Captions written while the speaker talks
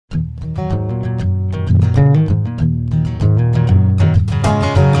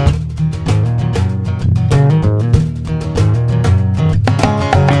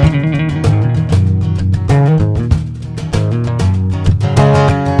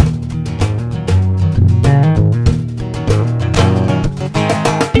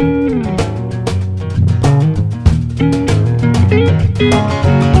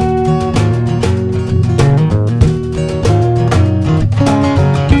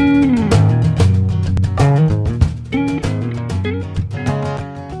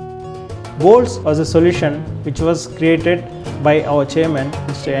Boltz was a solution which was created by our chairman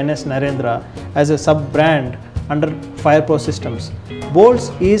Mr. N.S. Narendra as a sub-brand under FirePro systems. Boltz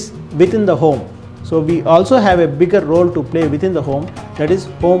is within the home. So we also have a bigger role to play within the home, that is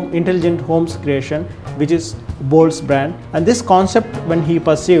intelligent homes creation, which is Boltz brand. And this concept, when he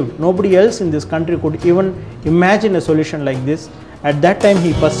perceived, nobody else in this country could even imagine a solution like this. At that time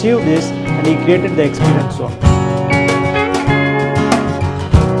he perceived this and he created the experience zone.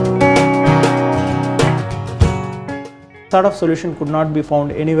 This sort of solution could not be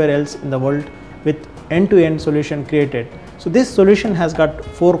found anywhere else in the world with end-to-end solution created. So this solution has got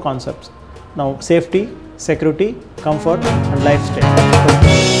 4 concepts. Now, safety, security, comfort and lifestyle.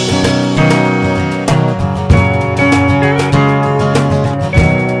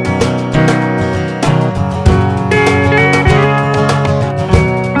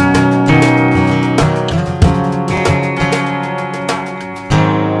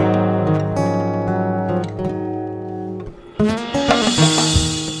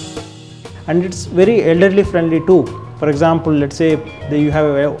 And it's very elderly friendly too. For example, let's say you have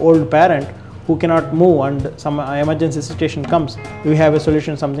an old parent who cannot move and some emergency situation comes. We have a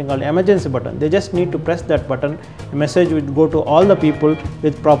solution, something called emergency button. They just need to press that button. A message would go to all the people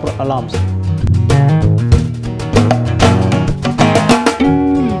with proper alarms.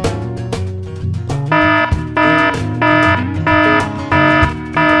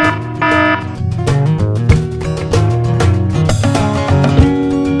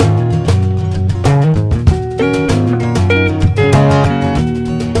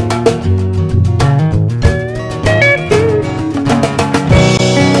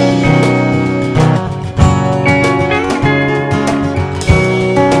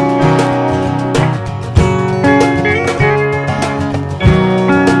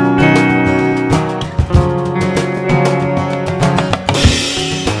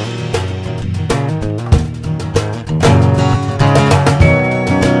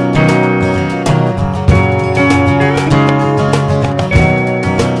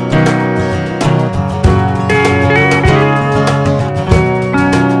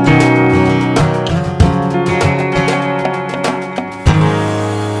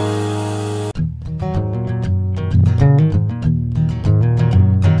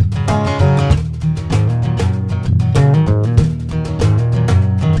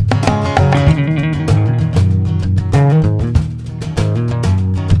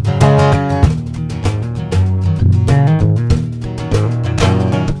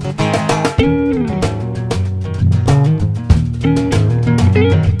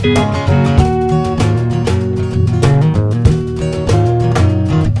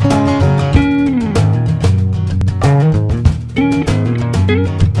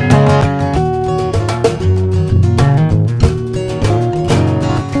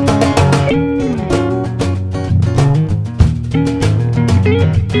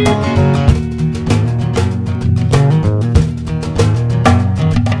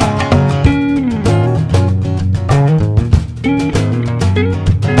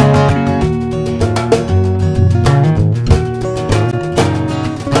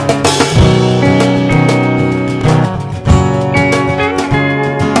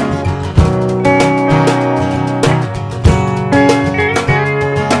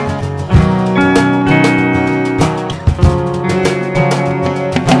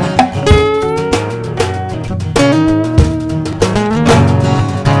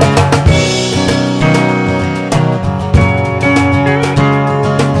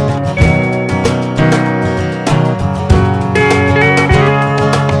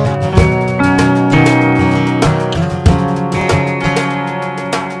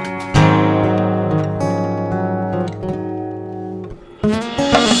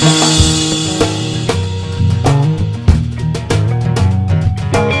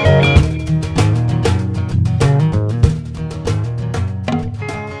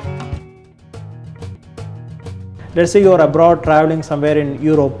 Let's say you are abroad traveling somewhere in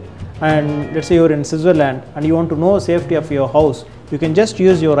Europe, and let's say you are in Switzerland and you want to know safety of your house. You can just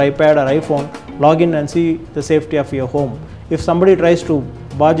use your iPad or iPhone, log in and see the safety of your home. If somebody tries to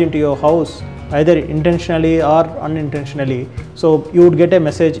barge into your house, either intentionally or unintentionally, so you would get a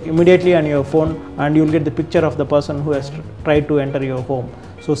message immediately on your phone and you will get the picture of the person who has tried to enter your home.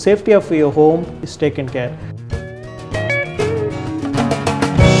 So safety of your home is taken care.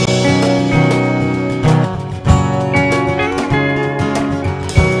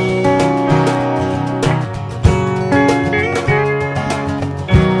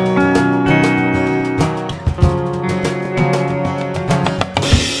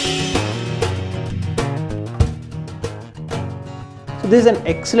 this is an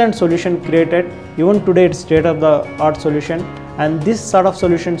excellent solution created. Even today it's state of the art solution, and this sort of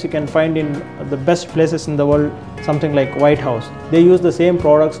solutions you can find in the best places in the world, something like White House. They use the same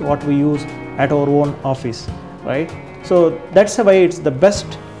products what we use at our own office, right? So that's why it's the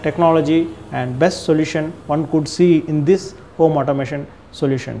best technology and best solution one could see in this home automation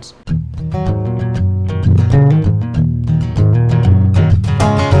solutions.